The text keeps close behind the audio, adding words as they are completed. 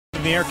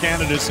in the Air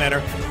Canada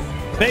Centre.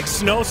 Big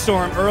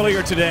snowstorm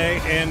earlier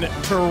today in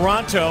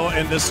Toronto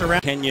and the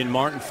surrounding. Kenyon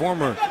Martin,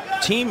 former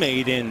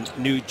teammate in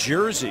New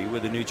Jersey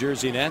with the New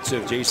Jersey Nets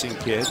of Jason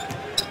Kidd,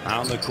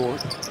 on the court.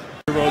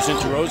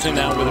 DeRozan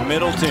now with a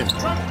Middleton.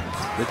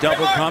 The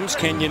double comes.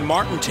 Kenyon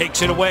Martin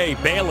takes it away.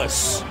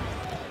 Bayless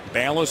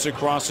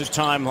across the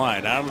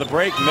timeline. Out of the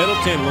break,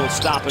 Middleton, little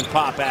stop and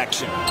pop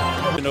action.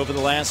 And over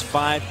the last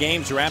 5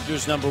 games,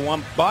 Raptors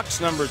 #1, Bucks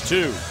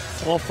 #2.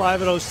 All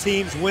 5 of those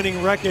teams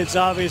winning records,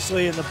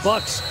 obviously, and the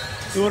Bucks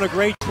doing a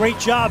great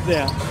job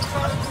there.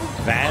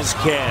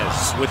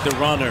 Vasquez with the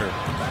runner.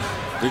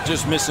 They're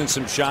just missing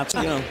some shots.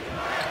 You know.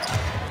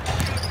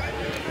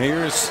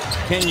 Here's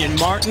Kenyon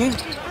Martin.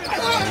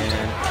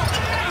 And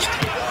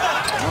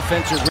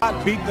offensive.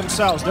 Not beat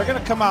themselves. They're going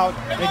to come out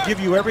and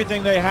give you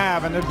everything they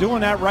have, and they're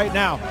doing that right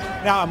now.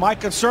 Now, am I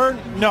concerned?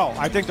 No.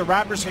 I think the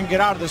Raptors can get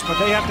out of this, but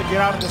they have to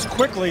get out of this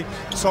quickly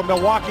so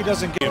Milwaukee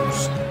doesn't get.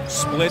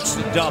 Splits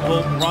the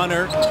double,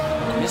 runner,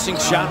 missing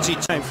shots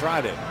each time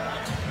Friday.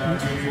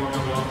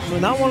 Well,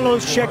 not one of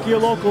those check your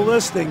local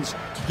listings.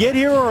 Get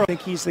here, or I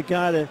think he's the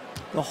guy that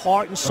the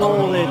heart and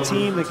soul of their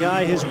team, the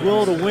guy, his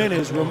will to win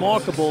is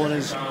remarkable. And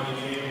his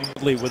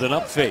with an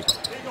up fake.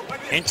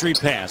 Entry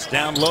pass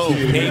down low.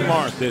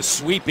 Kmart, this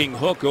sweeping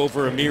hook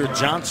over Amir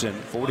Johnson.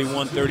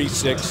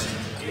 41-36.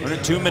 Under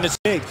 2 minutes.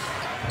 Big.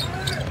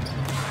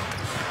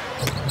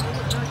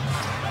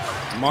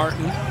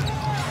 Martin.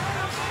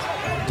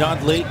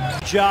 Dudley.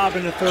 Job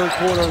in the third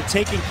quarter of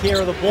taking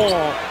care of the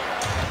ball.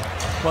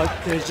 But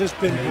there's just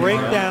been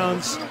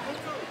breakdowns.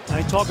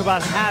 I talk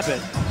about habit.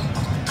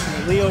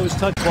 Leo's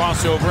touch.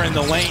 Crossover in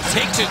the lane.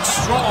 Takes it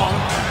strong.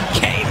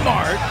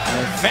 Kmart,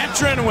 a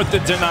veteran with the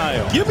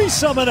denial. Give me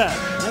some of that.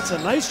 That's a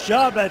nice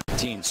job at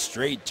 15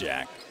 straight,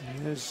 Jack.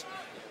 There's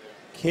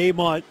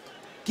Kmart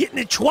getting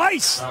it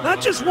twice.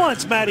 Not just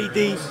once, Matty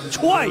D.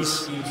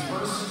 Twice.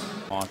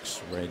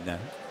 Hawks right now.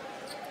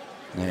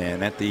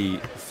 And at the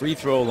free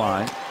throw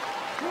line,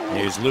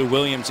 here's Lou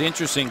Williams.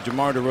 Interesting,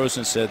 DeMar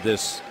DeRozan said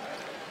this.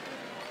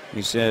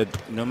 He said,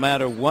 no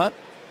matter what,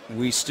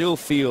 we still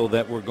feel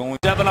that we're going.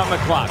 7 on the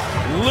clock.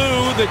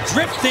 Lou, the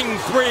drifting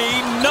 3,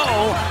 no.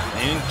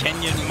 And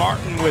Kenyon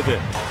Martin with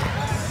it.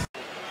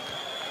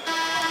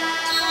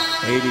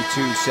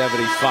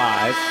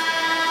 82-75.